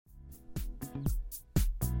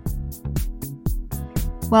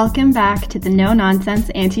Welcome back to the No Nonsense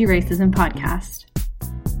Anti-Racism Podcast.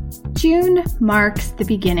 June marks the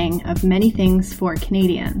beginning of many things for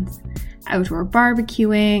Canadians. Outdoor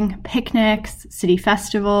barbecuing, picnics, city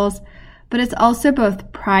festivals, but it's also both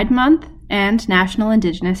Pride Month and National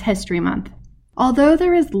Indigenous History Month. Although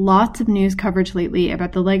there is lots of news coverage lately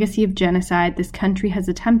about the legacy of genocide this country has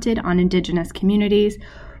attempted on Indigenous communities,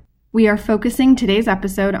 we are focusing today's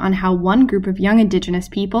episode on how one group of young Indigenous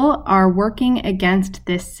people are working against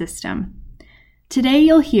this system. Today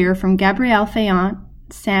you'll hear from Gabrielle Fayant,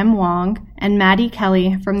 Sam Wong, and Maddie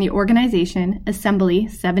Kelly from the organization Assembly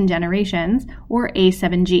 7 Generations, or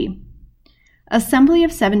A7G. Assembly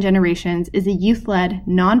of 7 Generations is a youth-led,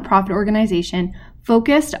 nonprofit organization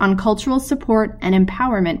focused on cultural support and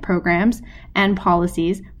empowerment programs and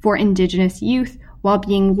policies for Indigenous youth while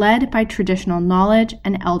being led by traditional knowledge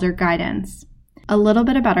and elder guidance. A little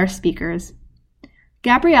bit about our speakers.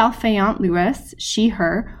 Gabrielle Fayant-Lewis,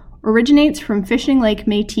 she/her, originates from Fishing Lake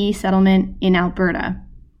Métis settlement in Alberta.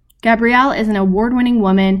 Gabrielle is an award-winning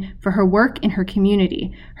woman for her work in her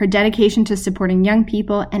community, her dedication to supporting young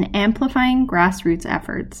people, and amplifying grassroots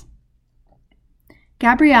efforts.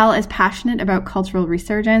 Gabrielle is passionate about cultural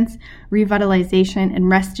resurgence, revitalization, and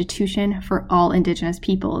restitution for all Indigenous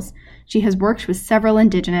peoples. She has worked with several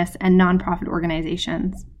Indigenous and nonprofit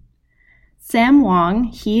organizations. Sam Wong,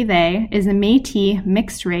 he/they, is a Métis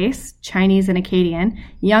mixed race, Chinese and Acadian,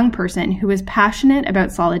 young person who is passionate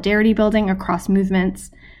about solidarity building across movements.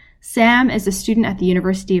 Sam is a student at the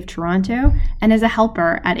University of Toronto and is a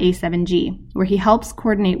helper at A7G, where he helps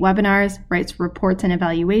coordinate webinars, writes reports and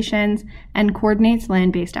evaluations, and coordinates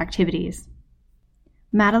land-based activities.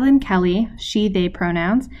 Madeline Kelly, she/they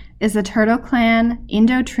pronouns, is a Turtle Clan,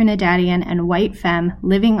 Indo-Trinidadian, and white femme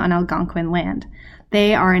living on Algonquin land.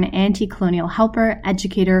 They are an anti-colonial helper,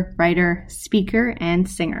 educator, writer, speaker, and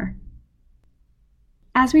singer.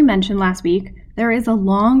 As we mentioned last week, there is a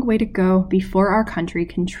long way to go before our country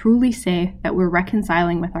can truly say that we're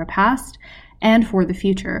reconciling with our past and for the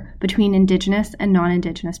future between Indigenous and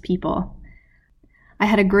non-Indigenous people. I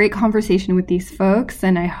had a great conversation with these folks,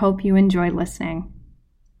 and I hope you enjoy listening.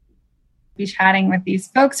 Be chatting with these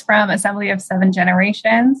folks from Assembly of 7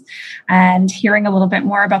 Generations and hearing a little bit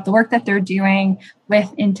more about the work that they're doing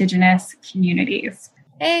with Indigenous communities.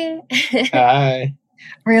 Hey. Hi.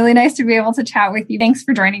 Really nice to be able to chat with you. Thanks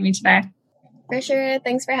for joining me today. For sure.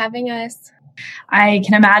 Thanks for having us. I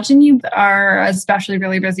can imagine you are especially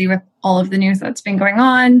really busy with all of the news that's been going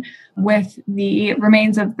on with the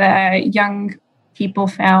remains of the young people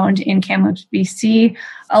found in Kamloops, BC.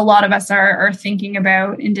 A lot of us are thinking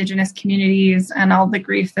about Indigenous communities and all the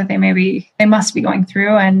grief that they must be going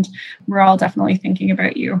through. And we're all definitely thinking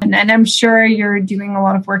about you. And I'm sure you're doing a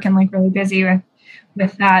lot of work and really busy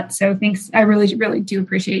with that. So thanks. I really, really do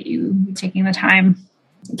appreciate you taking the time.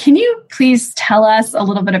 Can you please tell us a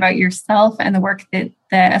little bit about yourself and the work that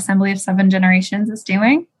the Assembly of 7 Generations is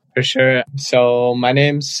doing? For sure. So my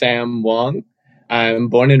name's Sam Wong. I'm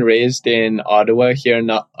born and raised in Ottawa, here in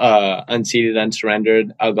unceded,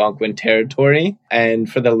 unsurrendered Algonquin territory.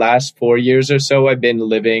 And for the last 4 years or so, I've been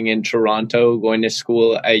living in Toronto, going to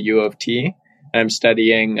school at U of T. I'm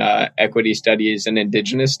studying equity studies and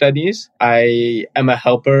Indigenous studies. I am a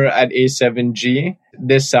helper at A7G.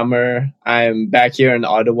 This summer, I'm back here in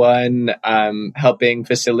Ottawa and I'm helping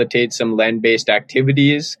facilitate some land-based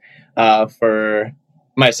activities for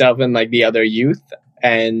myself and the other youth.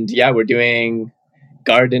 And yeah, we're doing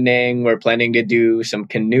gardening. We're planning to do some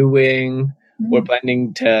canoeing. Mm-hmm. We're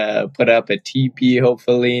planning to put up a teepee,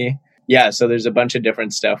 hopefully. Yeah, so there's a bunch of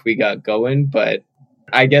different stuff we got going, but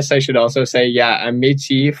I guess I should also say, I'm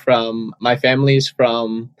Métis my family's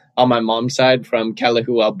from, on my mom's side, from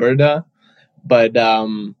Calahoo, Alberta. But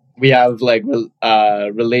we have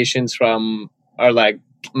relations from,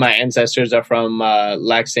 my ancestors are from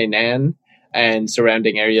Lac St. Anne and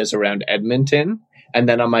surrounding areas around Edmonton. And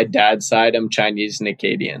then on my dad's side, I'm Chinese and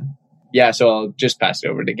Acadian. Yeah, so I'll just pass it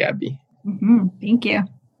over to Gabby. Mm-hmm. Thank you.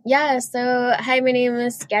 Yeah, so hi, my name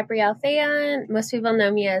is Gabrielle Fayant. Most people know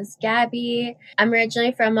me as Gabby. I'm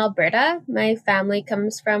originally from Alberta. My family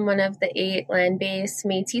comes from one of the 8 land-based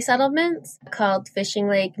Métis settlements called Fishing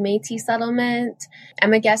Lake Métis Settlement.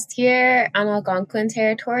 I'm a guest here on Algonquin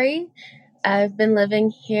territory. I've been living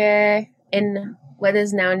here in what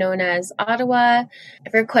is now known as Ottawa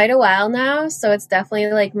for quite a while now, so it's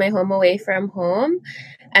definitely my home away from home.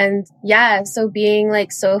 And yeah, so being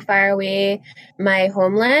so far away my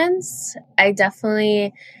homelands, I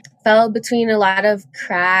definitely fell between a lot of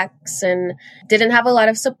cracks and didn't have a lot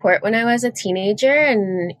of support when I was a teenager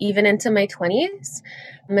and even into my 20s.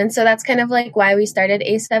 And so that's kind of like why we started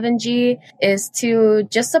A7G, is to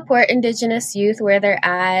just support Indigenous youth where they're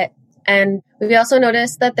at. And we also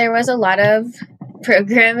noticed that there was a lot of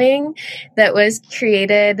programming that was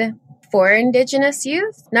created for Indigenous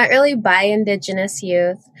youth, not really by Indigenous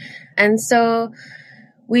youth. And so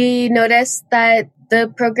we noticed that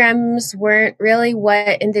the programs weren't really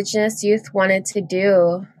what Indigenous youth wanted to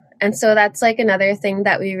do. And so that's like another thing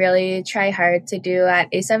that we really try hard to do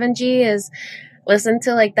at A7G, is listen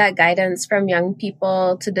to like that guidance from young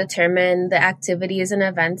people to determine the activities and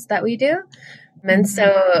events that we do. And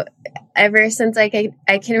so ever since I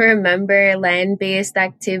can remember, land-based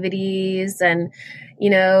activities and,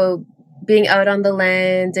 being out on the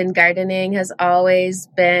land and gardening has always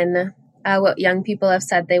been what young people have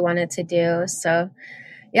said they wanted to do. So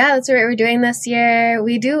yeah, that's what we're doing this year.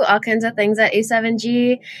 We do all kinds of things at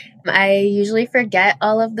A7G. I usually forget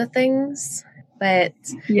all of the things, but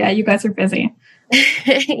yeah, you guys are busy.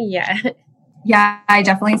 Yeah. Yeah, I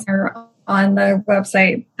definitely see on the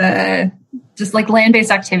website the just like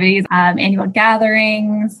land-based activities, annual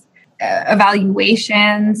gatherings,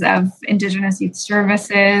 evaluations of Indigenous youth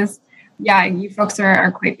services. Yeah, you folks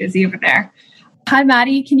are quite busy over there. Hi,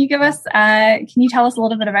 Maddie. Can you tell us a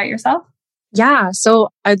little bit about yourself? Yeah, so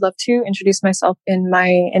I'd love to introduce myself in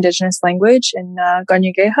my Indigenous language in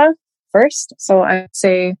Ganyugeha first. So I'd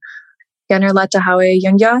say Yaner Latahawe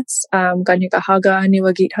Yangyats, Ganyugahaga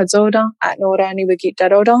Niwagit Hadzoda, Atnora Niwagit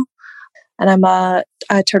Daroda. And I'm a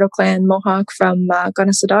Turtle Clan Mohawk from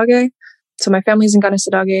Ganasadage. So my family's in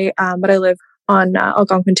Ganasadage, but I live on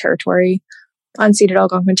Algonquin territory, unceded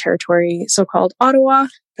Algonquin territory, so-called Ottawa,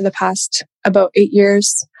 for the past about 8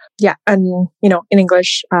 years. Yeah, and, in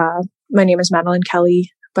English, my name is Madeline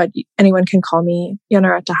Kelly, but anyone can call me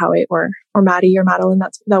Yanaratahawe or Maddie or Madeline.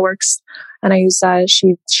 That works. And I use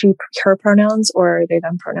she, her pronouns or they,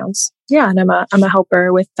 them pronouns. Yeah, and I'm a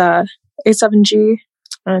helper with A7G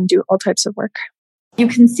and do all types of work. You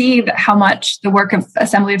can see that how much the work of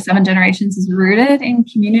Assembly of Seven Generations is rooted in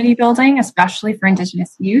community building, especially for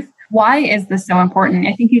Indigenous youth. Why is this so important?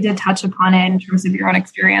 I think you did touch upon it in terms of your own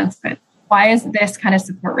experience, but why is this kind of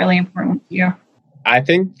support really important to you? I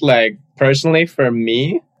think, personally for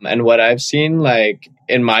me and what I've seen,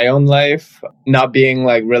 in my own life, not being,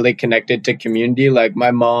 really connected to community,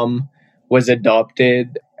 my mom was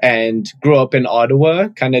adopted and grew up in Ottawa,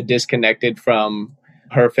 kind of disconnected from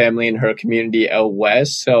her family and her community out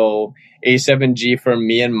west. So A7G for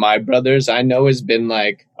me and my brothers, I know has been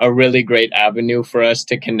a really great avenue for us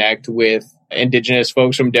to connect with Indigenous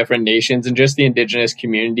folks from different nations and just the Indigenous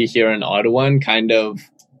community here in Ottawa and kind of,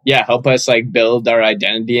 help us build our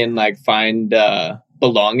identity and find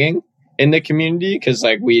belonging in the community. Cause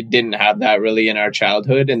we didn't have that really in our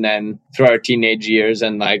childhood. And then through our teenage years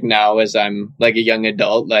and now as I'm a young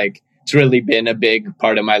adult, it's really been a big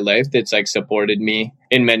part of my life that's supported me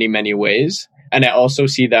in many, many ways. And I also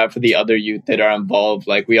see that for the other youth that are involved.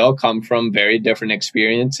 We all come from very different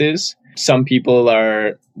experiences. Some people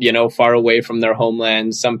are, far away from their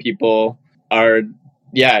homelands. Some people are,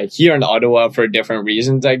 here in Ottawa for different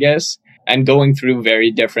reasons, I guess, and going through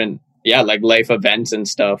very different, life events and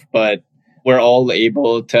stuff. But we're all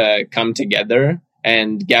able to come together.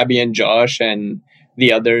 And Gabby and Josh and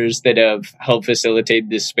the others that have helped facilitate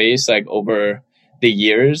this space, over the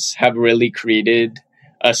years, have really created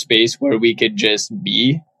a space where we could just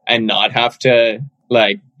be and not have to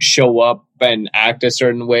show up and act a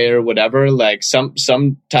certain way or whatever.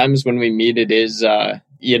 Sometimes when we meet, it is,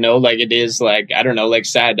 it is I don't know,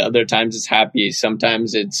 sad. Other times it's happy.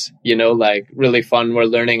 Sometimes it's, really fun. We're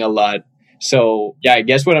learning a lot. So yeah, I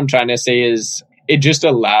guess what I'm trying to say is it just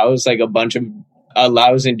allows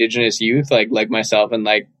allows Indigenous youth like myself and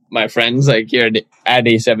my friends here at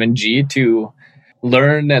A7G to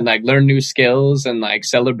learn and learn new skills and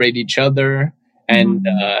celebrate each other. And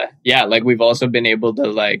we've also been able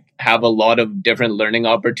to have a lot of different learning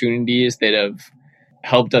opportunities that have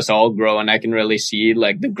helped us all grow. And I can really see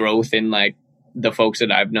the growth in the folks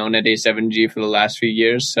that I've known at A7G for the last few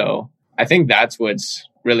years. So I think that's what's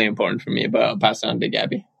really important for me, but I'll pass on to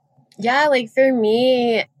Gabby. Yeah, for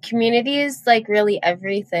me, community is really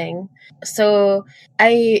everything. So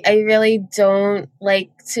I really don't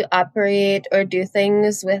like to operate or do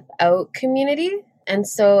things without community. And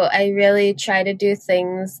so I really try to do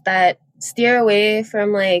things that steer away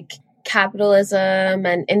from capitalism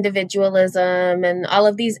and individualism and all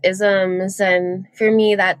of these isms. And for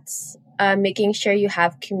me, that's making sure you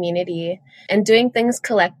have community and doing things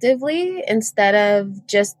collectively instead of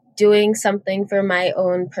just doing something for my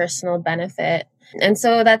own personal benefit. And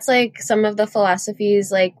so that's like some of the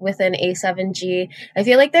philosophies like within A7G. I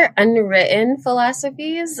feel like they're unwritten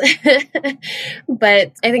philosophies.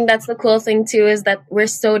 But I think that's the cool thing too, is that we're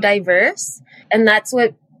so diverse. And that's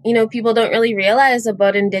what, people don't really realize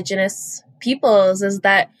about Indigenous peoples, is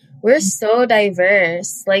that we're so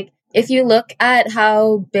diverse. Like, if you look at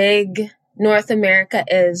how big North America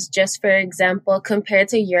is, just for example, compared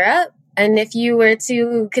to Europe, and if you were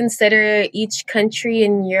to consider each country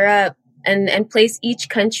in Europe and place each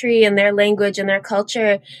country and their language and their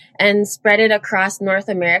culture and spread it across North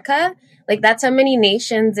America, like, that's how many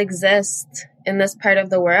nations exist in this part of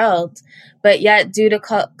the world. But yet, due to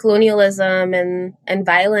colonialism and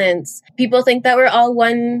violence, people think that we're all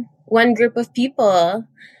one group of people.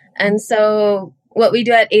 And so what we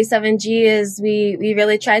do at A7G is we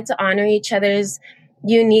really try to honor each other's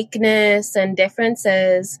uniqueness and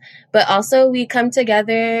differences, but also we come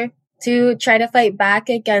together to try to fight back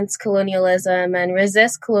against colonialism and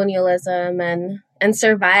resist colonialism and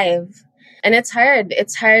survive. And it's hard.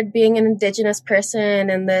 It's hard being an Indigenous person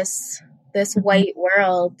in this white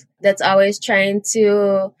world that's always trying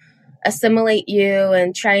to assimilate you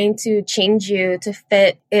and trying to change you to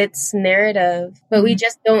fit its narrative. But we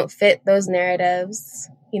just don't fit those narratives.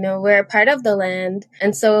 We're a part of the land.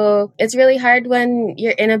 And so it's really hard when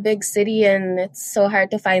you're in a big city and it's so hard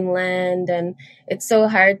to find land and it's so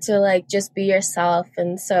hard to like just be yourself.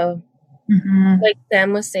 And so like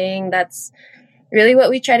Sam was saying, that's really what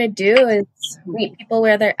we try to do, is meet people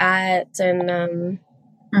where they're at and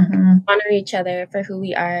honor each other for who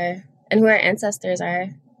we are and who our ancestors are.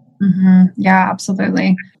 Yeah,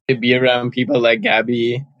 absolutely. To be around people like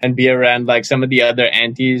Gabby and be around like some of the other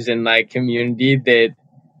aunties in like community that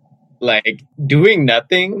like doing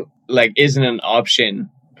nothing like isn't an option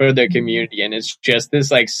for their community, and it's just this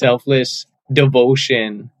like selfless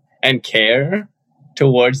devotion and care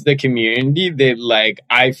towards the community that like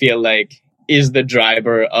I feel like is the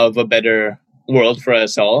driver of a better world for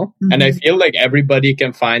us all. And I feel like everybody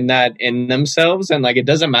can find that in themselves, and like it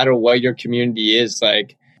doesn't matter what your community is.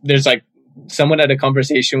 Like there's like someone had a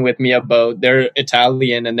conversation with me about they're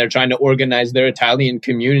Italian and they're trying to organize their Italian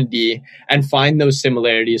community and find those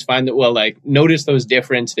similarities, notice those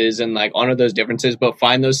differences and like honor those differences, but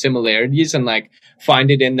find those similarities and like find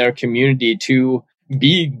it in their community to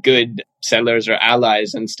be good settlers or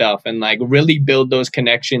allies and stuff, and like really build those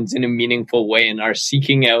connections in a meaningful way, and are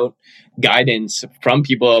seeking out guidance from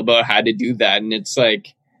people about how to do that. And it's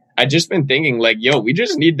like, I just been thinking like, we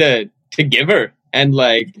just need to give her. And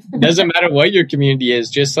like, doesn't matter what your community is,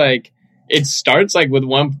 just like, it starts like with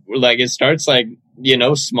one, like it starts like,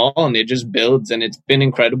 small, and it just builds. And it's been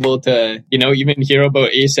incredible to, even hear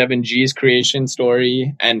about A7G's creation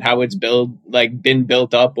story and how it's been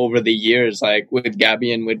built up over the years, like with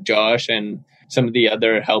Gabby and with Josh and some of the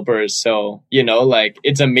other helpers. So, like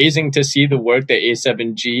it's amazing to see the work that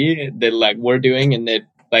A7G that like we're doing and that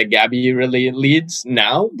like Gabby really leads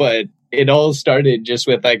now, but it all started just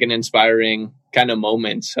with like an inspiring kind of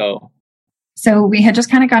moment. So we had just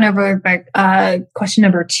kind of gone over question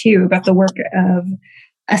number 2 about the work of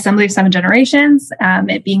Assembly of Seven Generations,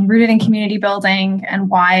 it being rooted in community building, and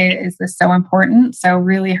why is this so important. So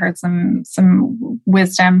really heard some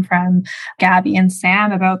wisdom from Gabby and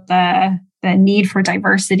Sam about the need for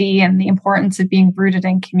diversity and the importance of being rooted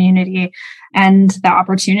in community, and the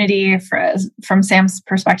opportunity from Sam's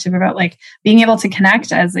perspective about like being able to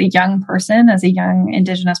connect as a young person, as a young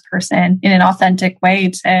Indigenous person in an authentic way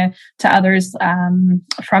to others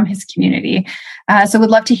from his community. So would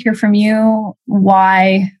love to hear from you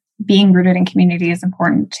why being rooted in community is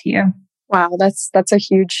important to you. Wow, that's a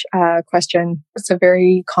huge question. It's a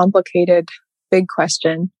very complicated, big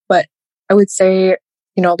question, but I would say,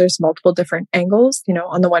 there's multiple different angles.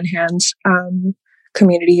 On the one hand,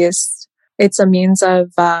 community it's a means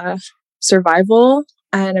of survival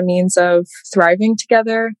and a means of thriving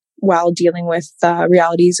together while dealing with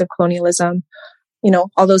realities of colonialism.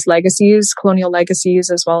 All those legacies, colonial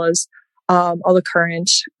legacies, as well as all the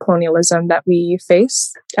current colonialism that we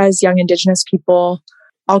face as young Indigenous people,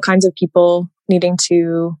 all kinds of people needing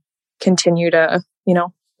to continue to,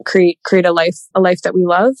 create a life that we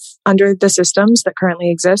love under the systems that currently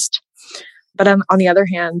exist. But on the other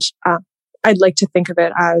hand, I'd like to think of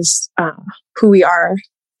it as who we are.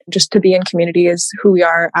 Just to be in community is who we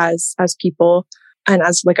are as people and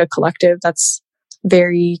as like a collective. That's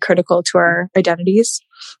very critical to our identities.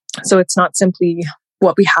 So it's not simply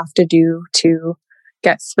what we have to do to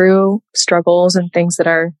get through struggles and things that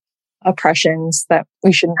are oppressions that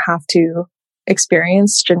we shouldn't have to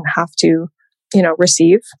experience, shouldn't have to,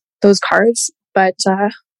 receive those cards. But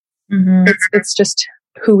it's just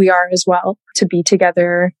who we are as well, to be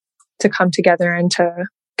together, come together and to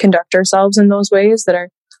conduct ourselves in those ways that are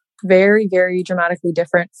very, very dramatically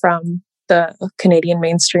different from the Canadian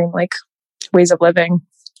mainstream like ways of living,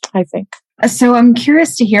 I think. So I'm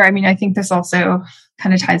curious to hear, I mean, I think this also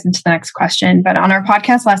kind of ties into the next question, but on our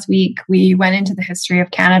podcast last week, we went into the history of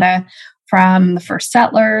Canada from the first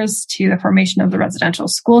settlers to the formation of the residential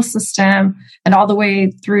school system and all the way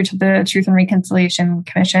through to the Truth and Reconciliation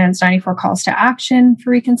Commission's 94 calls to action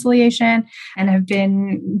for reconciliation, and have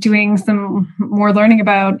been doing some more learning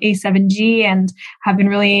about A7G and have been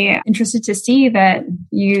really interested to see that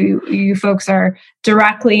you folks are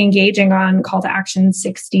directly engaging on call to action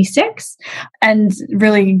 66, and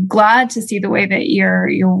really glad to see the way that you're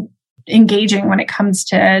engaging when it comes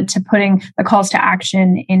to putting the calls to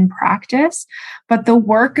action in practice. But the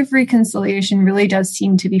work of reconciliation really does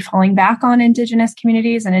seem to be falling back on Indigenous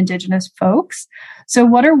communities and Indigenous folks. So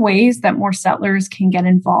what are ways that more settlers can get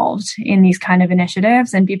involved in these kind of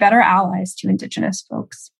initiatives and be better allies to Indigenous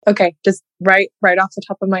folks? Okay, just right off the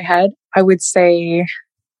top of my head, I would say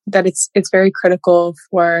that it's very critical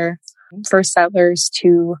for settlers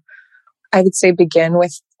to, I would say, begin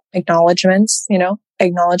with acknowledgements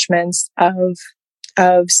of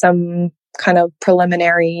some kind of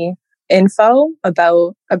preliminary info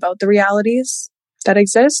about the realities that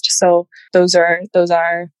exist. So those are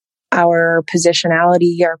our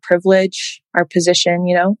positionality, our privilege, our position,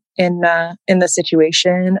 in the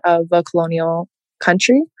situation of a colonial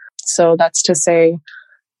country. So that's to say,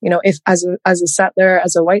 if as a settler,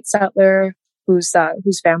 as a white settler whose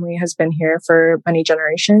family has been here for many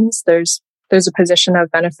generations, there's a position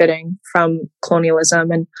of benefiting from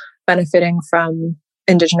colonialism and benefiting from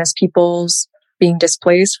Indigenous peoples being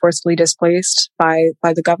forcefully displaced by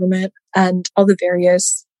the government, and all the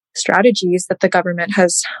various strategies that the government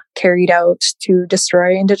has carried out to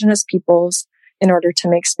destroy Indigenous peoples in order to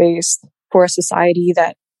make space for a society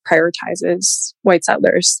that prioritizes white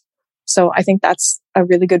settlers. So I think that's a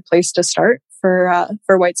really good place to start for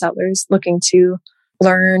white settlers looking to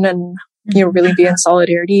learn and really be in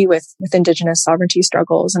solidarity with Indigenous sovereignty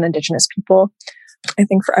struggles and Indigenous people. I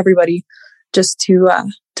think for everybody just to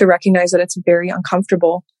recognize that it's very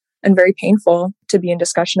uncomfortable and very painful to be in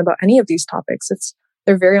discussion about any of these topics.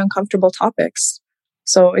 They're very uncomfortable topics.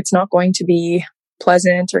 So it's not going to be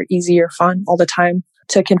pleasant or easy or fun all the time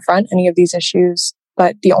to confront any of these issues.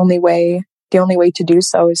 But the only way to do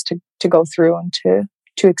so is to go through and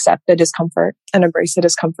to accept the discomfort and embrace the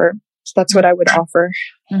discomfort. So that's what I would offer.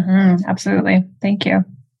 Mm-hmm, absolutely. Thank you.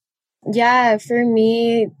 Yeah, for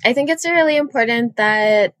me, I think it's really important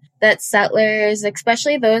that settlers,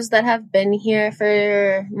 especially those that have been here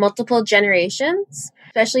for multiple generations,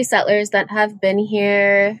 especially settlers that have been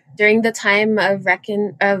here during the time of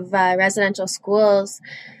residential schools,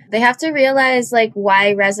 they have to realize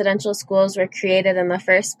why residential schools were created in the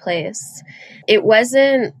first place. It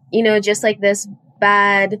wasn't, just this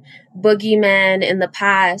bad boogeyman in the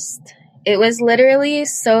past. It was literally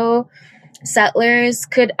so settlers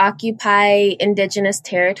could occupy Indigenous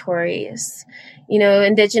territories.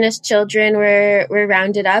 Indigenous children were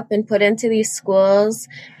rounded up and put into these schools.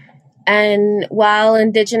 And while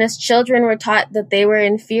Indigenous children were taught that they were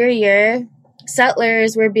inferior,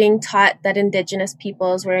 settlers were being taught that Indigenous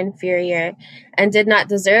peoples were inferior and did not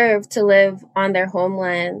deserve to live on their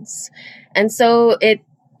homelands. And so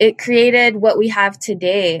it created what we have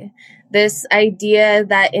today, this idea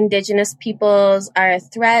that Indigenous peoples are a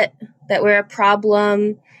threat, that we're a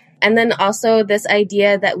problem, and then also this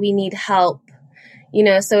idea that we need help.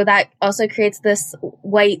 So that also creates this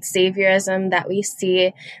white saviorism that we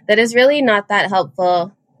see that is really not that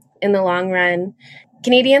helpful in the long run.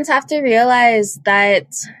 Canadians have to realize that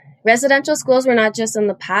residential schools were not just in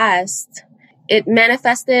the past. It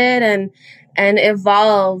manifested and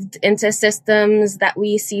evolved into systems that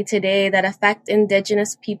we see today that affect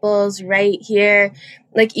Indigenous peoples right here.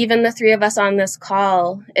 Even the three of us on this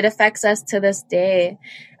call, it affects us to this day.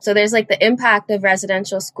 So there's the impact of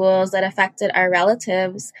residential schools that affected our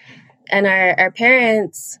relatives and our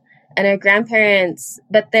parents and our grandparents.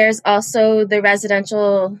 But there's also the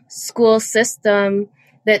residential school system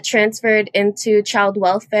that transferred into child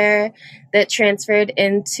welfare, that transferred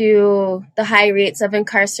into the high rates of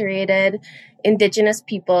incarcerated Indigenous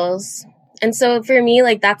peoples. And so for me,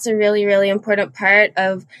 that's a really, really important part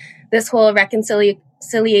of this whole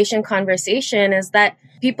reconciliation conversation, is that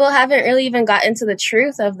people haven't really even gotten to the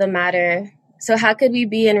truth of the matter. So how could we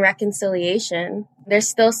be in reconciliation? There's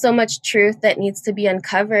still so much truth that needs to be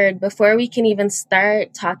uncovered before we can even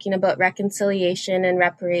start talking about reconciliation and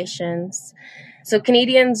reparations. So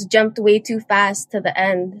Canadians jumped way too fast to the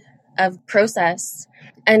end of process.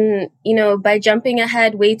 And, you know, by jumping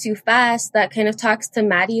ahead way too fast, that kind of talks to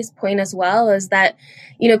Maddie's point as well, is that,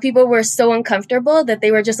 you know, people were so uncomfortable that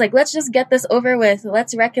they were just like, let's just get this over with.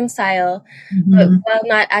 Let's reconcile, but while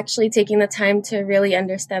not actually taking the time to really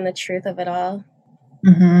understand the truth of it all.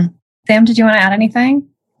 Sam, did you want to add anything?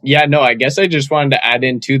 Yeah, no, I guess I just wanted to add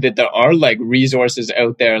in too that there are like resources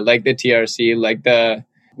out there like the TRC,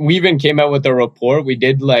 we even came out with a report. We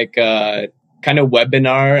did like kind of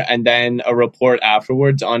webinar and then a report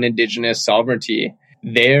afterwards on Indigenous sovereignty.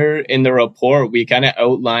 There in the report, we kind of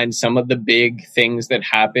outlined some of the big things that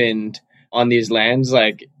happened on these lands,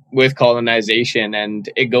 like with colonization. And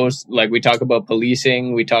it goes like, we talk about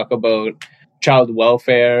policing, we talk about child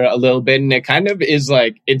welfare a little bit. And it kind of is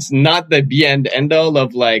like, it's not the be and end all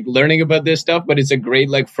of like learning about this stuff, but it's a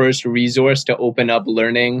great like first resource to open up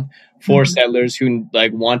learning for settlers who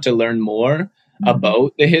like want to learn more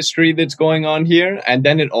about the history that's going on here. And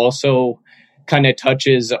then it also kind of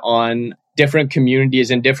touches on different communities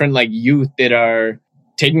and different like youth that are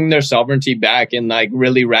taking their sovereignty back in like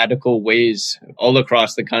really radical ways all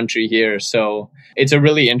across the country here. So it's a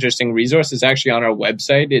really interesting resource. It's actually on our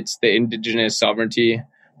website. It's the Indigenous Sovereignty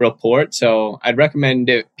Report. So I'd recommend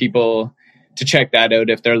people to check that out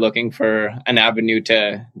if they're looking for an avenue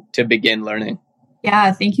to begin learning.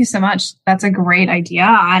 Yeah, thank you so much. That's a great idea.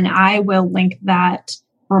 And I will link that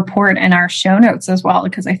report in our show notes as well,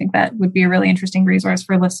 because I think that would be a really interesting resource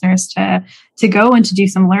for listeners to go and to do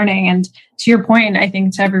some learning. And to your point, I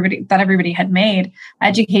think to everybody had made,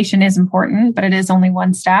 education is important, but it is only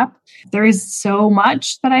one step. There is so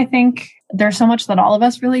much that I think there's so much that all of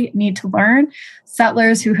us really need to learn.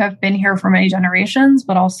 Settlers who have been here for many generations,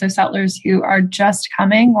 but also settlers who are just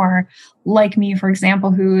coming, or like me, for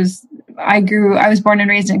example, I was born and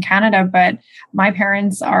raised in Canada, but my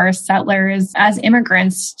parents are settlers as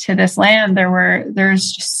immigrants to this land.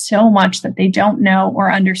 There's just so much that they don't know or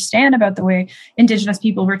understand about the way Indigenous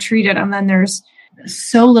people were treated. And then there's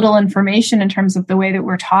so little information in terms of the way that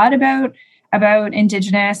we're taught about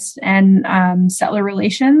Indigenous and settler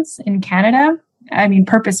relations in Canada. I mean,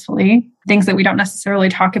 purposefully, things that we don't necessarily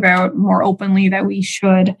talk about more openly that we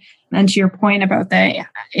should. And to your point about the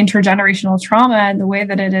intergenerational trauma and the way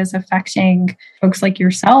that it is affecting folks like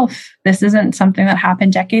yourself, this isn't something that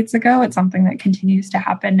happened decades ago. It's something that continues to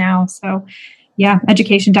happen now. So yeah,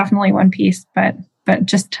 education, definitely one piece, but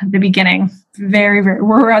just the beginning,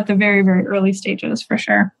 we're at the very, very early stages for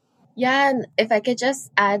sure. Yeah, and if I could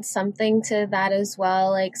just add something to that as well,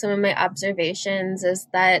 like some of my observations is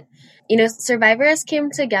that, you know, survivors came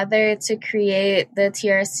together to create the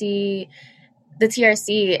TRC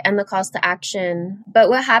and the calls to action. But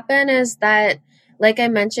what happened is that, like I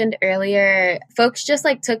mentioned earlier, folks just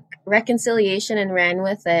like took reconciliation and ran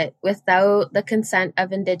with it without the consent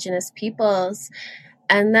of Indigenous peoples.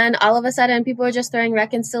 And then all of a sudden, people were just throwing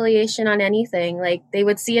reconciliation on anything. Like they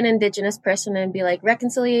would see an Indigenous person and be like,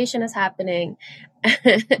 reconciliation is happening.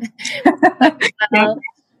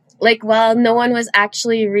 While no one was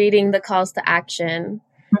actually reading the calls to action.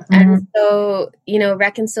 And so, you know,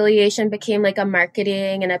 reconciliation became like a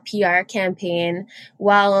marketing and a PR campaign,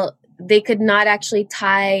 while they could not actually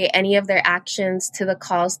tie any of their actions to the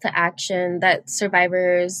calls to action that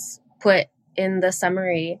survivors put in the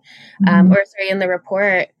summary, in the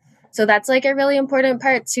report. So that's like a really important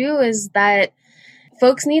part too, is that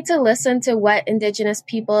folks need to listen to what Indigenous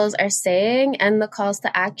peoples are saying and the calls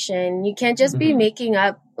to action. You can't just be making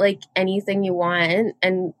up like anything you want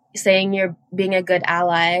and saying you're being a good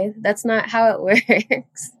ally. That's not how it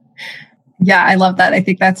works. Yeah, I love that. I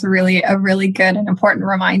think that's a really good and important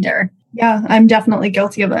reminder. Yeah, I'm definitely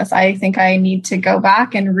guilty of this. I think I need to go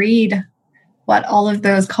back and read what all of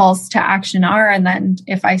those calls to action are. And then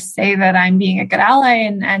if I say that I'm being a good ally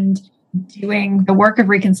and doing the work of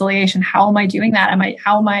reconciliation, how am I doing that?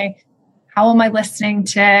 How am I listening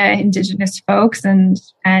to Indigenous folks and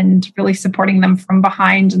really supporting them from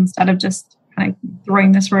behind instead of just kind of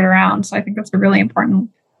throwing this word around? So I think that's a really important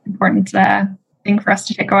thing for us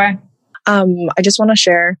to take away. I just want to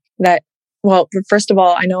share that. Well, first of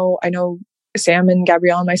all, I know Sam and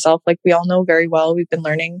Gabrielle and myself, like we all know very well. We've been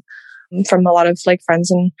learning from a lot of like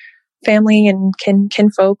friends and family and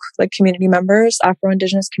kinfolk, like community members,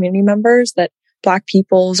 Afro-Indigenous community members, that Black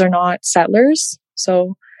peoples are not settlers.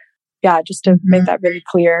 So yeah, just to make that very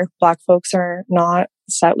clear, Black folks are not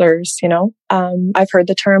settlers, you know. I've heard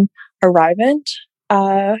the term arrivant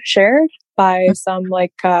shared by some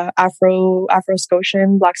like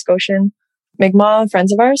Afro-Scotian, Black Scotian Mi'kmaq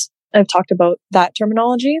friends of ours. I've talked about that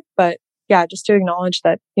terminology, but yeah, just to acknowledge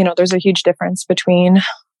that, you know, there's a huge difference between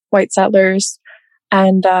white settlers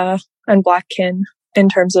and Black kin in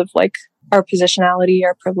terms of like our positionality,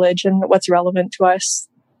 our privilege, and what's relevant to us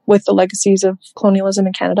with the legacies of colonialism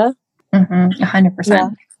in Canada. 100%. Yeah.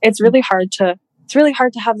 It's really hard to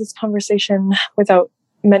have this conversation without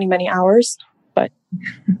many hours, but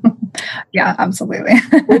yeah, absolutely.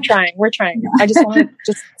 we're trying. I just want to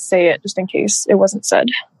just say it just in case it wasn't said.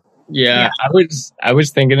 Yeah. I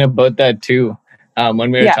was thinking about that too.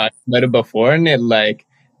 When we were talking about it before, and it like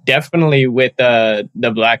definitely with the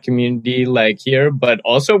Black community like here, but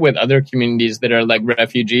also with other communities that are like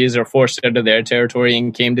refugees or forced out of their territory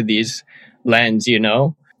and came to these lands, you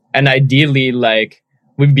know, and ideally like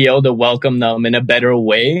we'd be able to welcome them in a better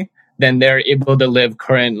way than they're able to live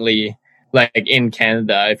currently like in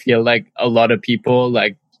Canada. I feel like a lot of people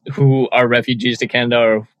like who are refugees to Canada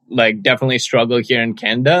or like definitely struggle here in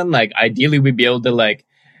Canada, and like ideally we'd be able to like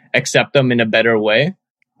accept them in a better way.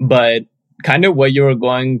 But kind of what you were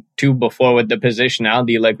going to before with the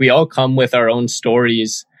positionality, like we all come with our own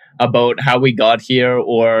stories about how we got here,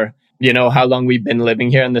 or, you know, how long we've been living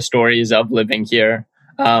here and the stories of living here.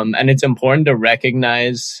 And it's important to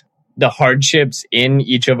recognize the hardships in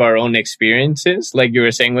each of our own experiences, like you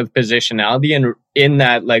were saying with positionality, and in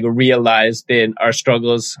that, like realize that our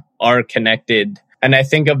struggles are connected. And I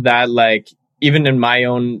think of that, like, even in my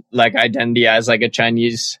own like identity as like a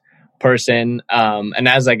Chinese person, and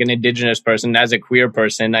as like an Indigenous person, as a queer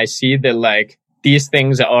person, I see that like these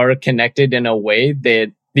things are connected in a way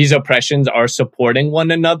that these oppressions are supporting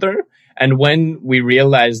one another. And when we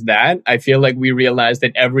realize that, I feel like we realize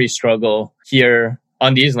that every struggle here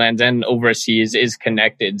on these lands and overseas is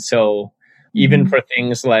connected. So even for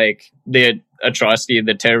things like the atrocity,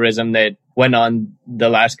 the terrorism that went on the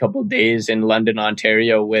last couple of days in London,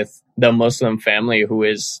 Ontario, with the Muslim family who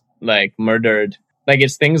is like murdered, like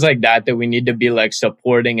it's things like that that we need to be like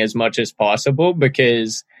supporting as much as possible,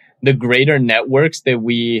 because the greater networks that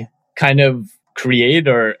we kind of create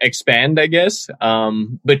or expand, I guess,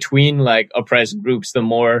 between like oppressed groups, the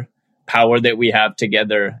more power that we have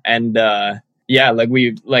together. And like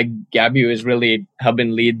we, like Gabby is really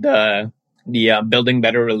helping lead the Building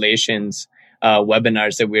Better Relations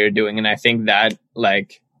webinars that we're doing. And I think that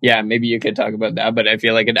like, yeah, maybe you could talk about that, but I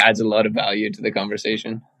feel like it adds a lot of value to the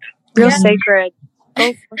conversation. Real sacred.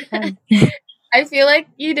 Oh, okay. I feel like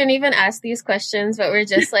you didn't even ask these questions, but we're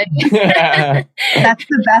just like... That's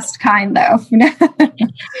the best kind, though.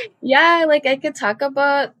 Yeah, like I could talk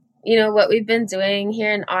about, you know, what we've been doing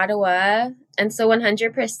here in Ottawa. And so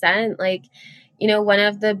 100%, like, you know, one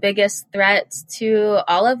of the biggest threats to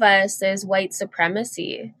all of us is white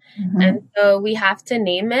supremacy. And so we have to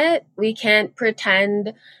name it. We can't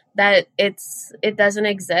pretend that it doesn't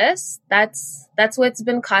exist. That's what's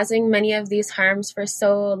been causing many of these harms for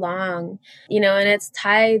so long, you know, and it's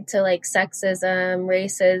tied to like sexism,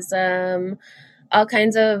 racism, all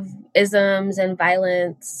kinds of isms and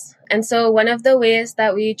violence. And so one of the ways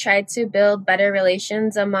that we try to build better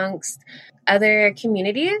relations amongst other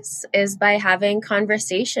communities is by having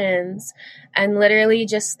conversations and literally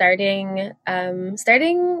just starting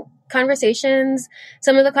conversations.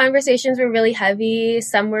 Some of the conversations were really heavy,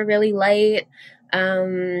 some were really light.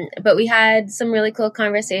 But we had some really cool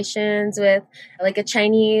conversations with like a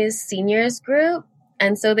Chinese seniors group.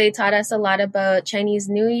 And so they taught us a lot about Chinese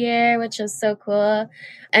New Year, which was so cool.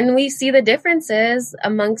 And we see the differences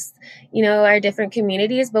amongst, you know, our different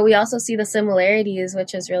communities, but we also see the similarities,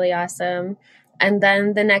 which is really awesome. And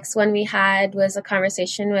then the next one we had was a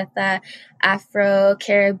conversation with the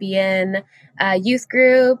Afro-Caribbean youth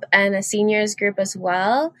group and a seniors group as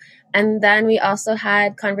well. And then we also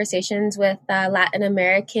had conversations with Latin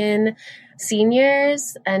American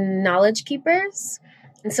seniors and knowledge keepers.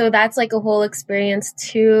 And so that's like a whole experience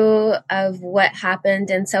too of what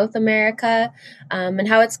happened in South America, and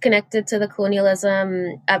how it's connected to the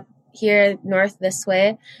colonialism up here north this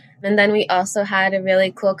way. And then we also had a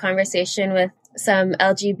really cool conversation with some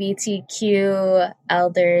LGBTQ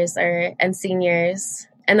elders and seniors.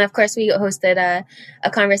 And of course, we hosted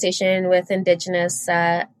a conversation with Indigenous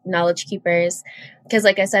knowledge keepers, because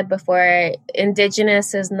like I said before,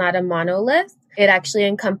 Indigenous is not a monolith. It actually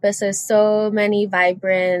encompasses so many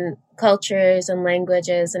vibrant cultures and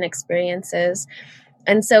languages and experiences.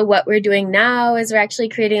 And so what we're doing now is we're actually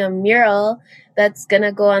creating a mural that's going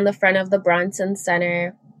to go on the front of the Bronson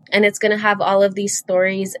Center. And it's going to have all of these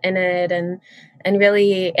stories in it and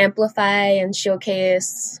really amplify and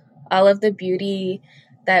showcase all of the beauty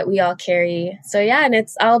that we all carry. So yeah, and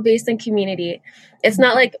it's all based in community. It's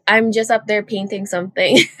not like I'm just up there painting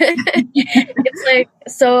something. It's like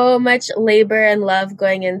so much labor and love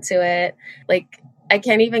going into it. Like I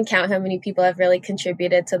can't even count how many people have really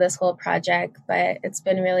contributed to this whole project, but it's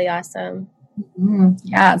been really awesome.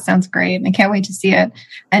 Yeah, it sounds great. I can't wait to see it.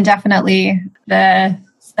 And definitely the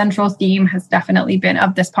central theme has definitely been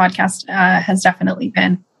of this podcast has definitely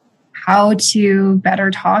been how to better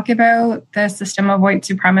talk about the system of white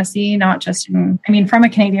supremacy, not just from a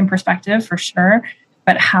Canadian perspective for sure,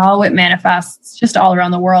 but how it manifests just all around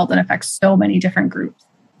the world and affects so many different groups.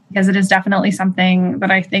 Because it is definitely something that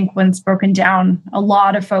I think when spoken down, a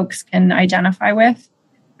lot of folks can identify with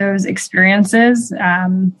those experiences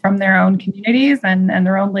from their own communities and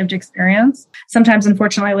their own lived experience. Sometimes,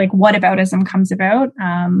 unfortunately, like whataboutism comes about.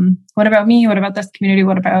 What about me? What about this community?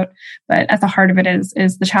 What about? But at the heart of it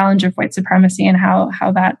is the challenge of white supremacy and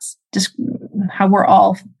how that's just how we're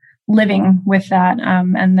all living with that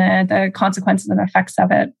and the consequences and effects of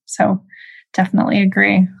it. So definitely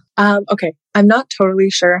agree. Okay. I'm not totally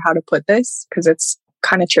sure how to put this because it's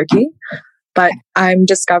kind of tricky, but I'm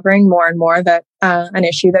discovering more and more that an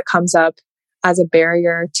issue that comes up as a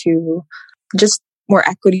barrier to just more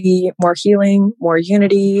equity, more healing, more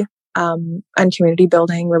unity, and community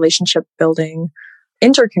building, relationship building,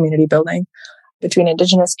 inter-community building between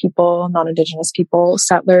Indigenous people, non-Indigenous people,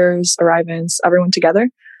 settlers, arrivants, everyone together,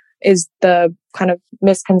 is the kind of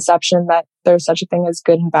misconception that there's such a thing as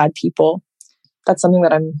good and bad people. That's something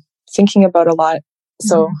that I'm thinking about a lot.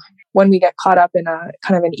 So when we get caught up in a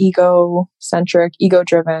kind of an ego-centric,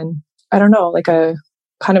 ego-driven, I don't know, like a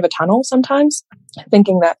kind of a tunnel sometimes,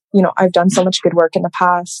 thinking that, I've done so much good work in the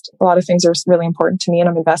past. A lot of things are really important to me and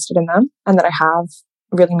I'm invested in them, and that I have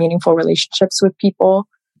really meaningful relationships with people.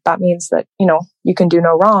 That means that, you can do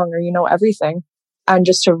no wrong or everything. And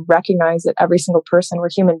just to recognize that every single person, we're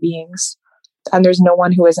human beings, and there's no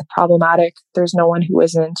one who isn't problematic. There's no one who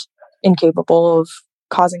isn't incapable of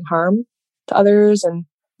causing harm to others. And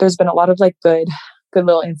there's been a lot of good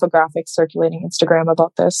little infographics circulating Instagram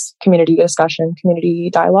about this community discussion, community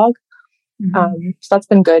dialogue. So that's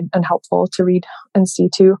been good and helpful to read and see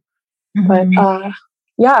too. But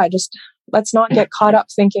just let's not get caught up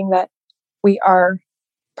thinking that we are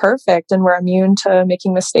perfect and we're immune to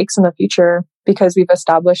making mistakes in the future, because we've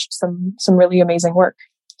established some really amazing work.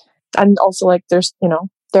 And also there's,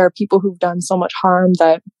 there are people who've done so much harm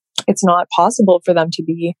that it's not possible for them to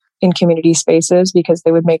be in community spaces because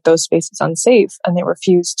they would make those spaces unsafe, and they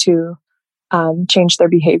refuse to change their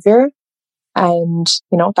behavior. And,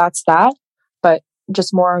 that's that. But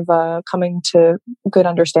just more of a coming to good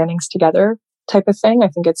understandings together type of thing. I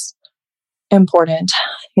think it's important.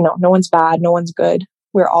 No one's bad. No one's good.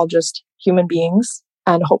 We're all just human beings.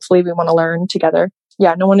 And hopefully we want to learn together.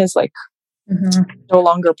 Yeah, no one is no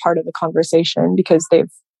longer part of the conversation because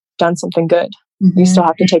they've done something good. You still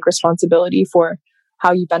have to take responsibility for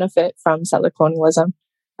how you benefit from settler colonialism,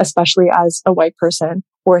 especially as a white person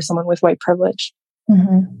or someone with white privilege.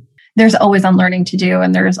 There's always unlearning to do,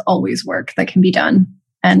 and there's always work that can be done.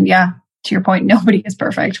 And to your point, nobody is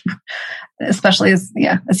perfect, especially as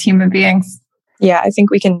human beings. Yeah, I think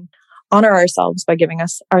we can honor ourselves by giving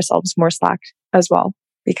ourselves more slack as well,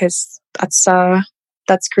 because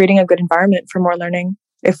that's creating a good environment for more learning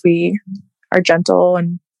if we are gentle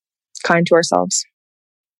and kind to ourselves.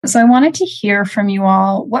 So I wanted to hear from you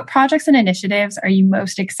all, what projects and initiatives are you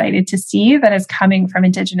most excited to see that is coming from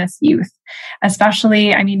Indigenous youth? Especially,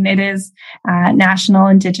 it is National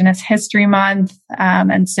Indigenous History Month.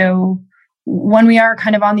 And so when we are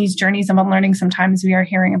kind of on these journeys of unlearning, sometimes we are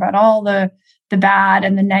hearing about all the bad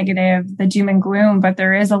and the negative, the doom and gloom, but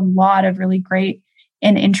there is a lot of really great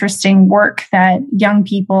and interesting work that young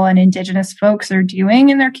people and Indigenous folks are doing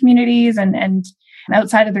in their communities and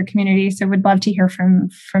outside of their community. So we'd love to hear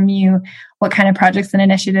from you what kind of projects and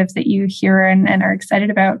initiatives that you hear and are excited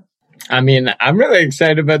about. I'm really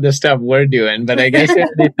excited about the stuff we're doing, but I guess we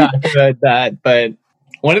already talked about that. But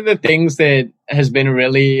one of the things that has been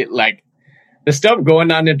really the stuff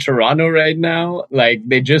going on in Toronto right now,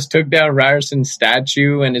 they just took down Ryerson's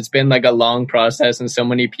statue, and it's been a long process, and so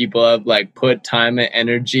many people have put time and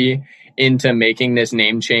energy into making this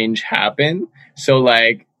name change happen. So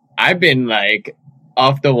I've been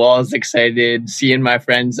off the walls excited seeing my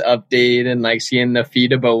friends update and seeing the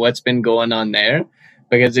feed about what's been going on there,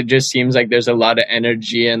 because it just seems there's a lot of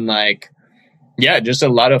energy and just a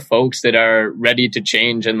lot of folks that are ready to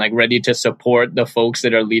change and ready to support the folks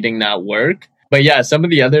that are leading that work. But some of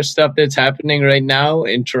the other stuff that's happening right now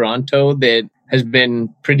in Toronto that has been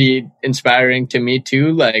pretty inspiring to me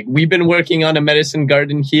too. We've been working on a medicine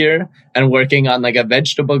garden here and working on a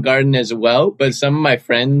vegetable garden as well. But some of my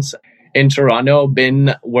friends in Toronto have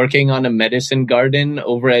been working on a medicine garden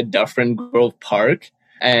over at Dufferin Grove Park.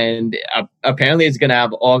 And apparently it's going to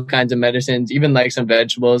have all kinds of medicines, even some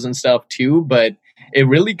vegetables and stuff too. But it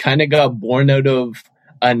really kind of got born out of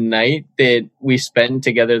a night that we spent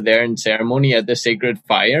together there in ceremony at the Sacred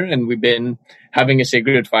Fire. And we've been having a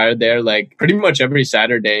Sacred Fire there like pretty much every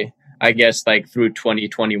Saturday, I guess, like through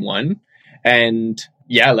 2021. And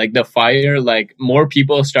yeah, like the fire, like more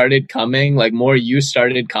people started coming, like more youth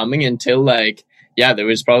started coming until like, yeah, there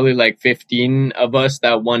was probably like 15 of us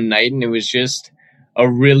that one night. And it was just a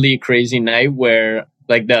really crazy night where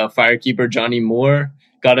like the firekeeper, Johnny Moore,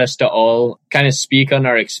 got us to all kind of speak on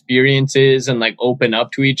our experiences and like open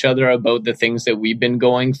up to each other about the things that we've been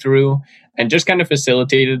going through, and just kind of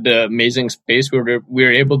facilitated the amazing space where we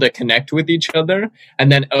were able to connect with each other.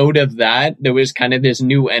 And then out of that, there was kind of this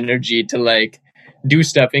new energy to like do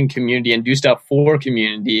stuff in community and do stuff for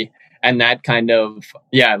community. And that kind of,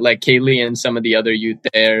 yeah, like Kaylee and some of the other youth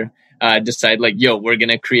there decide like, yo, we're going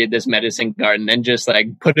to create this medicine garden, and just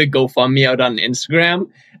like put a GoFundMe out on Instagram.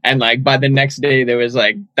 And like by the next day, there was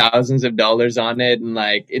like thousands of dollars on it. And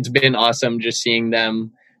like, it's been awesome just seeing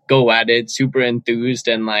them go at it, super enthused,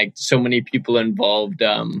 and like so many people involved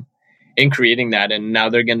in creating that. And now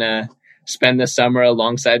they're going to spend the summer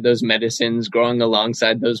alongside those medicines, growing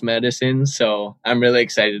alongside those medicines. So I'm really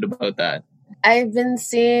excited about that. I've been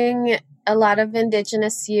seeing a lot of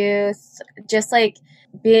Indigenous youth just like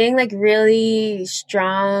being like really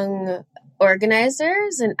strong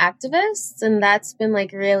organizers and activists, and that's been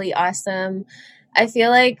like really awesome. I feel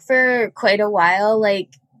like for quite a while, like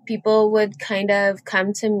people would kind of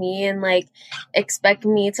come to me and like expect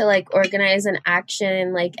me to like organize an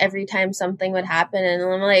action like every time something would happen, and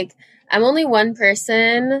I'm like, I'm only one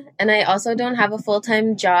person and I also don't have a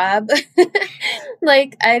full-time job.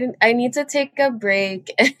 Like I need to take a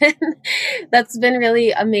break. And that's been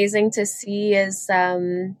really amazing to see is,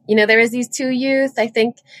 you know, there was these two youth, I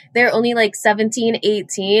think they're only like 17,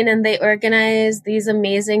 18, and they organized these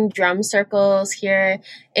amazing drum circles here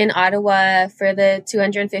in Ottawa for the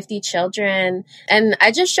 250 children. And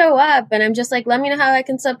I just show up and I'm just like, let me know how I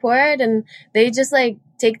can support. And they just like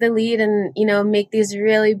take the lead and, you know, make these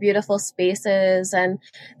really beautiful spaces. And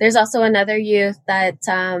there's also another youth that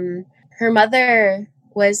her mother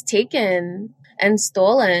was taken and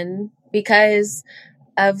stolen because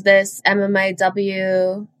of this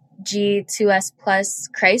MMIW G2S plus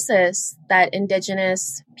crisis that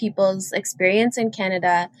Indigenous peoples experience in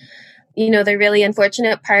Canada. You know, the really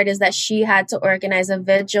unfortunate part is that she had to organize a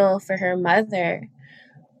vigil for her mother.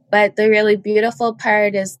 But the really beautiful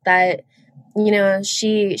part is that, you know,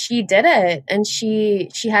 she did it, and she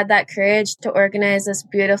had that courage to organize this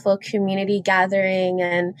beautiful community gathering.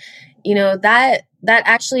 And, you know, that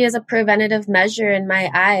actually is a preventative measure in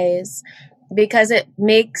my eyes, because it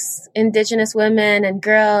makes Indigenous women and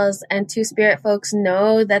girls and Two-Spirit folks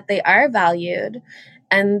know that they are valued,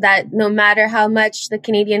 and that no matter how much the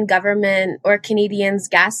Canadian government or Canadians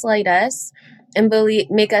gaslight us and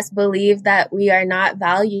make us believe that we are not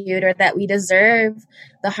valued or that we deserve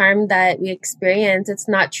the harm that we experience, it's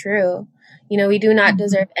not true. You know, we do not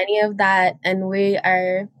deserve any of that, and we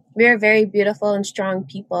are very beautiful and strong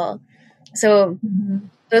people. So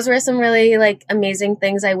those were some really like amazing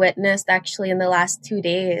things I witnessed actually in the last 2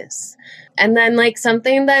 days. And then like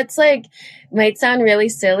something that's like might sound really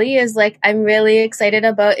silly is like I'm really excited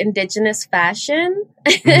about Indigenous fashion.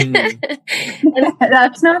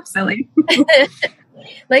 That's not silly.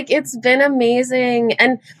 Like it's been amazing.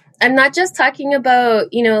 And I'm not just talking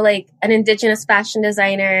about, you know, like an Indigenous fashion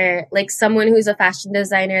designer, like someone who's a fashion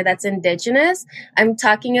designer that's Indigenous. I'm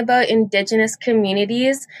talking about Indigenous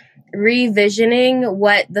communities revisioning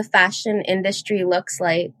what the fashion industry looks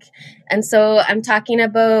like. And so I'm talking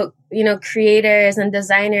about, you know, creators and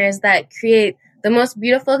designers that create the most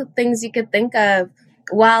beautiful things you could think of,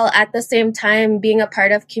 while at the same time being a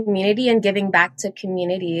part of community and giving back to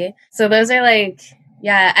community. So those are like,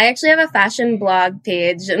 yeah, I actually have a fashion blog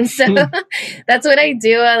page. And so that's what I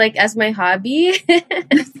do like as my hobby. You're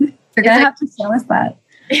going to have to show us that.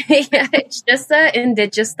 Yeah, it's just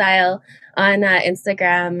Indigenous style on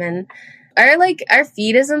Instagram. And our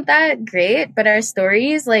feed isn't that great, but our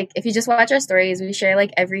stories, like if you just watch our stories, we share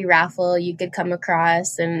like every raffle you could come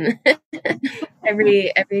across and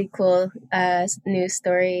every cool news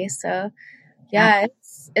story. So yeah,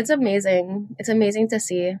 it's amazing. It's amazing to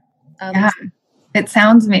see. Yeah. It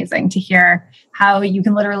sounds amazing to hear how you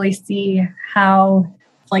can literally see how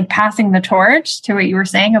like passing the torch to what you were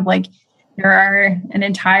saying of like, there's an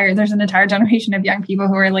entire generation of young people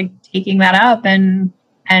who are like taking that up and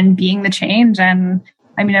being the change. And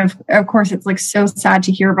I mean, of course, it's like so sad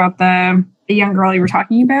to hear about the young girl you were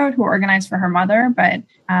talking about who organized for her mother, but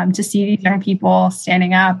to see these young people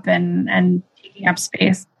standing up and taking up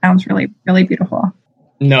space sounds really, really beautiful.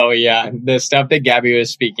 No, yeah. The stuff that Gabby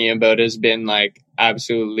was speaking about has been like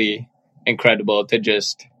absolutely incredible to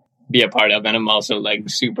just be a part of. And I'm also like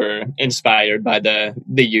super inspired by the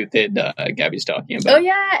youth that Gabby's talking about. Oh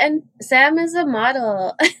yeah, and Sam is a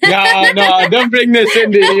model. No, don't bring this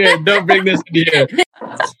into here. Don't bring this into here.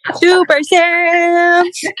 Super Sam.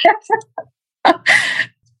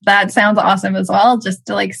 That sounds awesome as well. Just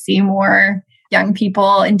to like see more young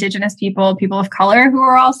people, Indigenous people, people of color who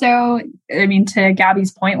are also, I mean, to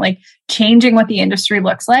Gabby's point, like changing what the industry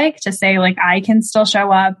looks like to say like, I can still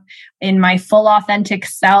show up in my full authentic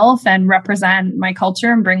self and represent my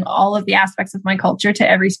culture and bring all of the aspects of my culture to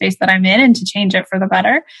every space that I'm in and to change it for the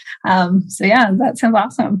better. So yeah, that sounds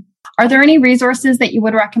awesome. Are there any resources that you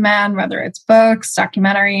would recommend, whether it's books,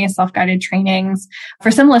 documentaries, self-guided trainings,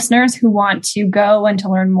 for some listeners who want to go and to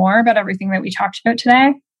learn more about everything that we talked about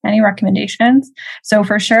today? Any recommendations? So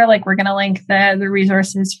for sure, like we're going to link the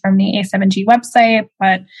resources from the A7G website,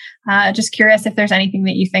 but just curious if there's anything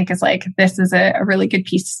that you think is like, this is a really good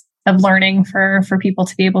piece of learning for people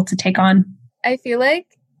to be able to take on. I feel like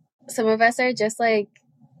some of us are just like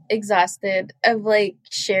exhausted of like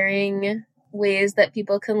sharing ways that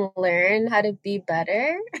people can learn how to be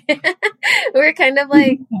better. We're kind of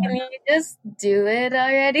like, can you just do it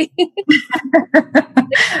already?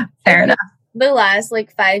 Fair enough. The last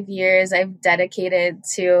like 5 years I've dedicated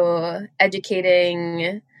to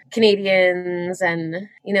educating Canadians and,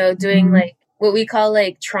 you know, doing like what we call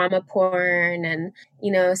like trauma porn and,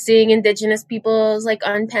 you know, seeing Indigenous peoples like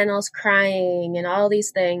on panels crying and all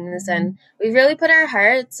these things. And we really put our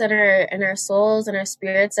hearts and our souls and our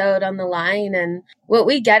spirits out on the line. And what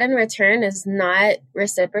we get in return is not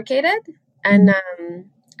reciprocated. And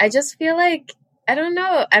I just feel like, I don't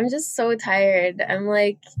know, I'm just so tired. I'm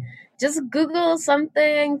like, just Google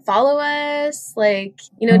something, follow us, like,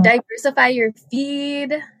 you know, diversify your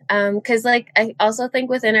feed. Cause like, I also think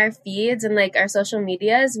within our feeds and like our social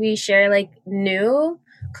medias, we share like new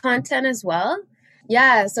content as well.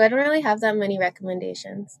 Yeah. So I don't really have that many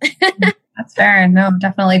recommendations. That's fair. No,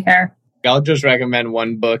 definitely fair. I'll just recommend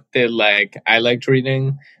one book that like I liked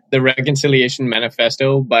reading, The Reconciliation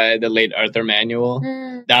Manifesto by the late Arthur Manuel.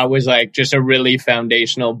 That was like just a really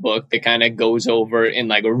foundational book that kind of goes over in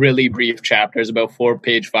like a really brief chapters, about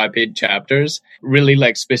 5-page chapters, really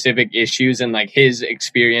like specific issues and like his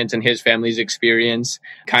experience and his family's experience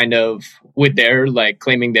kind of with their like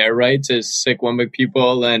claiming their rights as Secwepemc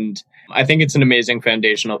people. And I think it's an amazing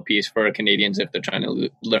foundational piece for Canadians if they're trying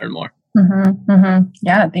to learn more.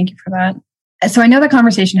 Yeah, thank you for that. So I know the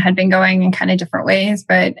conversation had been going in kind of different ways,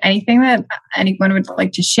 but anything that anyone would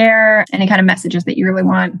like to share, any kind of messages that you really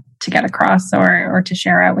want to get across or to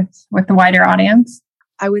share out with the wider audience?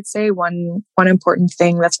 I would say one important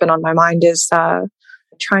thing that's been on my mind is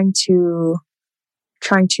trying to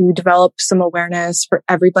develop some awareness for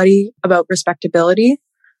everybody about respectability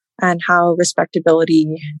and how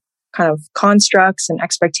respectability kind of constructs and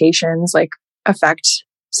expectations like affect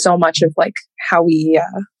so much of like how we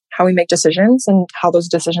make decisions and how those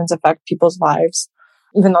decisions affect people's lives.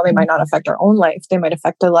 Even though they might not affect our own life, they might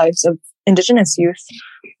affect the lives of Indigenous youth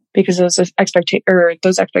because those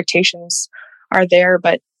expectations are there,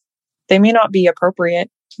 but they may not be appropriate.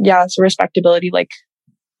 Yeah, so respectability, like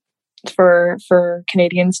for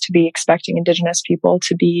Canadians to be expecting Indigenous people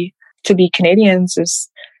to be Canadians is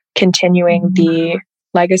continuing the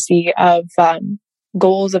legacy of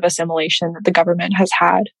goals of assimilation that the government has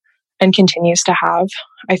had and continues to have.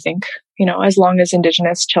 I think, you know, as long as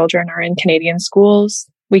Indigenous children are in Canadian schools,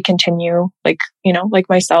 we continue, like, you know, like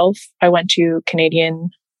myself, I went to Canadian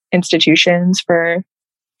institutions for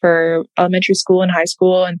elementary school and high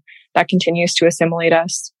school, and that continues to assimilate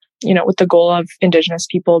us, you know, with the goal of Indigenous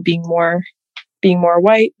people being more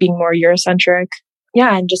white, being more Eurocentric.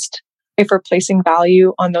 Yeah. And just if we're placing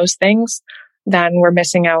value on those things, then we're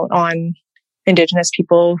missing out on Indigenous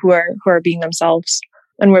people who are being themselves.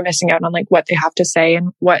 And we're missing out on like what they have to say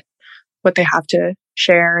and what they have to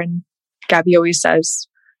share. And Gabby always says,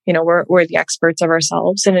 you know, we're the experts of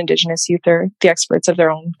ourselves, and Indigenous youth are the experts of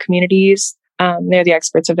their own communities. They're the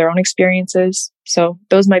experts of their own experiences. So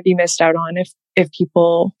those might be missed out on if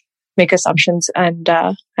people make assumptions and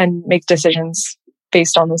make decisions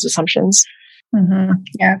based on those assumptions. Yeah,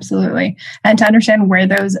 absolutely. And to understand where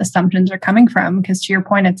those assumptions are coming from, because to your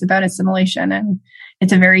point, it's about assimilation and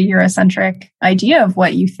it's a very Eurocentric idea of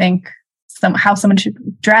what you think how someone should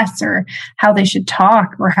dress or how they should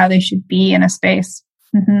talk or how they should be in a space.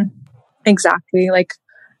 Exactly. Like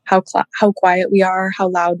how quiet we are, how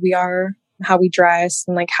loud we are, how we dress,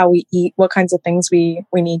 and like how we eat, what kinds of things we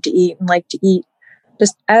need to eat and like to eat.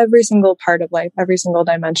 Just every single part of life, every single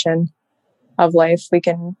dimension of life, we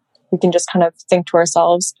can just kind of think to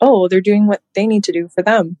ourselves, oh, they're doing what they need to do for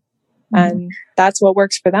them. And that's what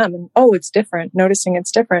works for them. And it's different, noticing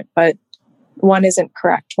it's different, but one isn't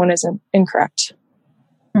correct, one isn't incorrect.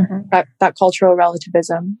 That cultural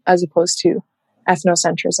relativism as opposed to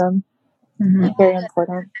ethnocentrism, very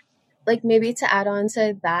important. Like maybe to add on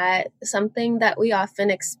to that, something that we often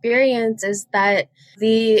experience is that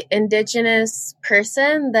the Indigenous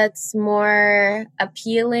person that's more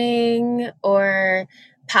appealing or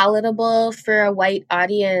palatable for a white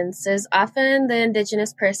audience is often the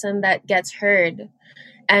Indigenous person that gets heard.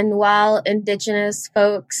 And while Indigenous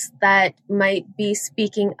folks that might be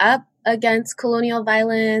speaking up against colonial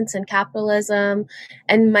violence and capitalism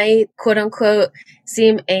and might quote unquote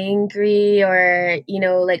seem angry or,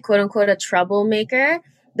 like quote unquote a troublemaker,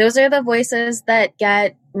 those are the voices that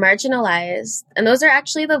get marginalized. And those are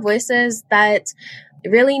actually the voices that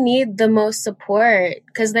really need the most support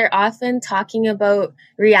because they're often talking about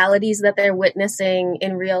realities that they're witnessing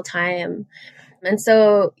in real time. And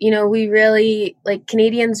so, we really,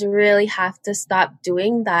 Canadians really have to stop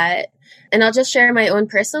doing that. And I'll just share my own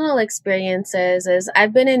personal experiences is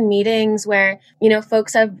I've been in meetings where,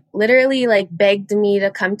 folks have literally begged me to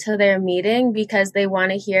come to their meeting because they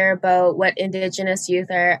want to hear about what Indigenous youth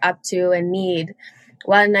are up to and need.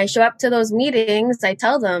 When I show up to those meetings, I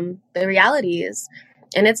tell them the realities.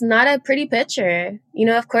 And it's not a pretty picture.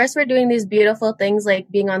 Of course, we're doing these beautiful things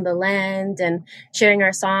like being on the land and sharing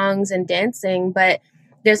our songs and dancing. But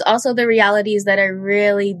there's also the realities that are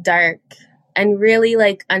really dark and really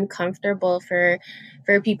uncomfortable for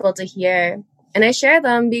people to hear. And I share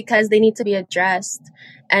them because they need to be addressed.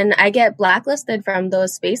 And I get blacklisted from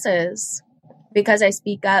those spaces because I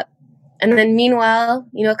speak up. And then meanwhile,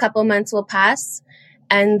 a couple months will pass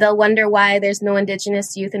and they'll wonder why there's no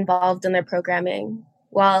Indigenous youth involved in their programming.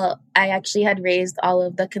 Well, I actually had raised all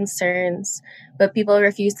of the concerns, but people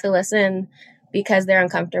refuse to listen because they're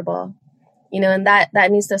uncomfortable, and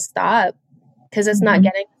that needs to stop because it's not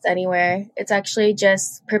getting us anywhere. It's actually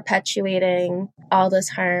just perpetuating all this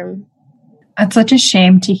harm. That's such a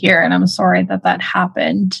shame to hear. And I'm sorry that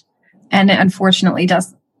happened. And it unfortunately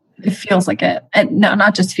it feels like it, and no,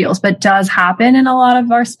 not just feels, but does happen in a lot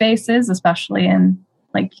of our spaces, especially in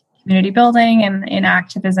community building and in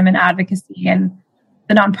activism and advocacy and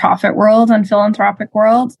the nonprofit world and philanthropic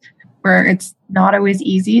world, where it's not always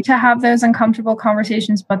easy to have those uncomfortable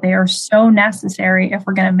conversations, but they are so necessary if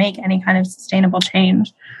we're going to make any kind of sustainable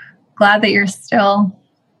change. Glad that you're still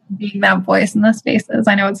being that voice in the spaces.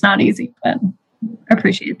 I know it's not easy, but I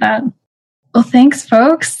appreciate that. Well, thanks,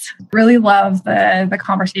 folks. Really love the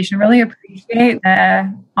conversation. Really appreciate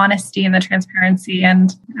the honesty and the transparency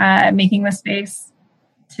and making the space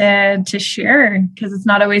to share, because it's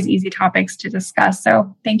not always easy topics to discuss.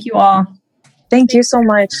 So thank you all. Thank you so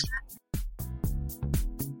much.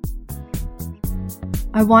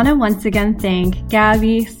 I want to once again thank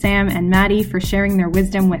Gabby, Sam, and Maddie for sharing their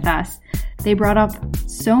wisdom with us. They brought up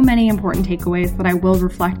so many important takeaways that I will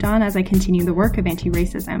reflect on as I continue the work of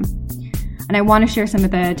anti-racism. And I want to share some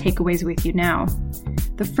of the takeaways with you now.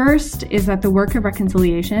 The first is that the work of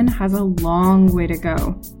reconciliation has a long way to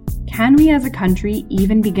go. Can we as a country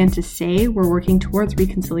even begin to say we're working towards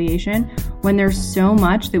reconciliation when there's so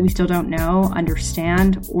much that we still don't know,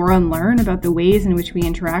 understand, or unlearn about the ways in which we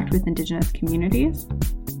interact with Indigenous communities?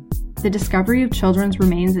 The discovery of children's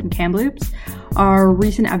remains in Kamloops are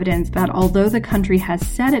recent evidence that although the country has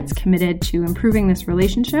said it's committed to improving this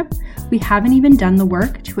relationship, we haven't even done the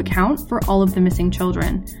work to account for all of the missing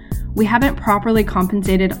children. We haven't properly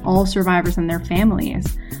compensated all survivors and their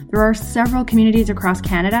families. There are several communities across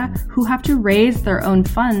Canada who have to raise their own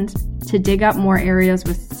funds to dig up more areas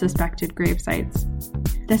with suspected grave sites.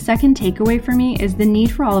 The second takeaway for me is the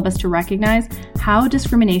need for all of us to recognize how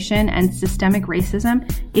discrimination and systemic racism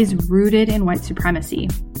is rooted in white supremacy.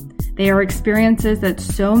 They are experiences that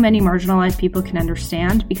so many marginalized people can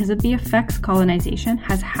understand because of the effects colonization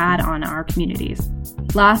has had on our communities.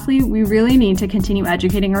 Lastly, we really need to continue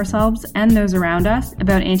educating ourselves and those around us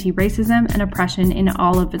about anti-racism and oppression in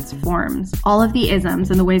all of its forms, all of the isms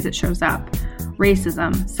and the ways it shows up.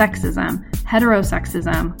 Racism, sexism,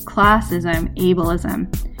 heterosexism, classism,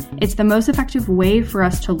 ableism. It's the most effective way for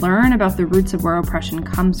us to learn about the roots of where oppression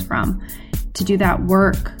comes from, to do that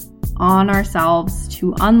work on ourselves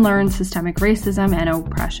to unlearn systemic racism and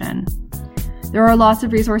oppression. There are lots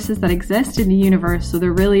of resources that exist in the universe, so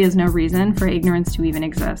there really is no reason for ignorance to even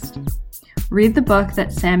exist. Read the book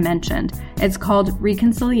that Sam mentioned. It's called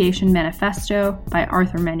Reconciliation Manifesto by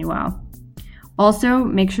Arthur Manuel. Also,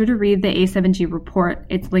 make sure to read the A7G report.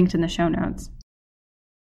 It's linked in the show notes.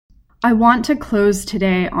 I want to close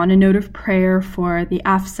today on a note of prayer for the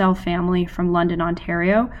Afzal family from London,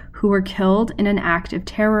 Ontario, who were killed in an act of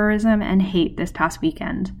terrorism and hate this past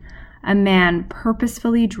weekend. a man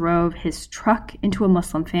purposefully drove his truck into a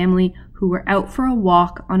Muslim family who were out for a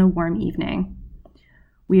walk on a warm evening.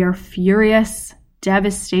 We are furious,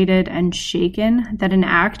 devastated, and shaken that an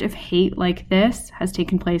act of hate like this has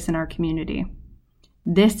taken place in our community.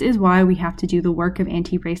 This is why we have to do the work of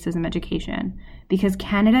anti-racism education, because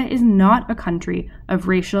Canada is not a country of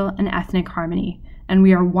racial and ethnic harmony, and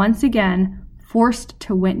we are once again forced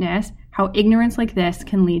to witness how ignorance like this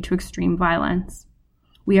can lead to extreme violence.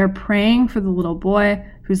 We are praying for the little boy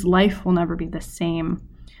whose life will never be the same,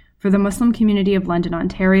 for the Muslim community of London,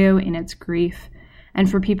 Ontario in its grief, and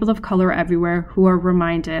for people of color everywhere who are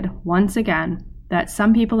reminded once again that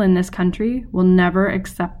some people in this country will never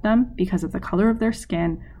accept them because of the color of their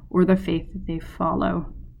skin or the faith that they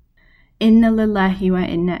follow. Inna lillahi wa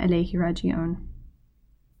inna ilayhi raji'un.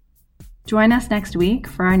 Join us next week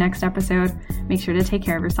for our next episode. Make sure to take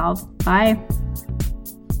care of yourselves. Bye.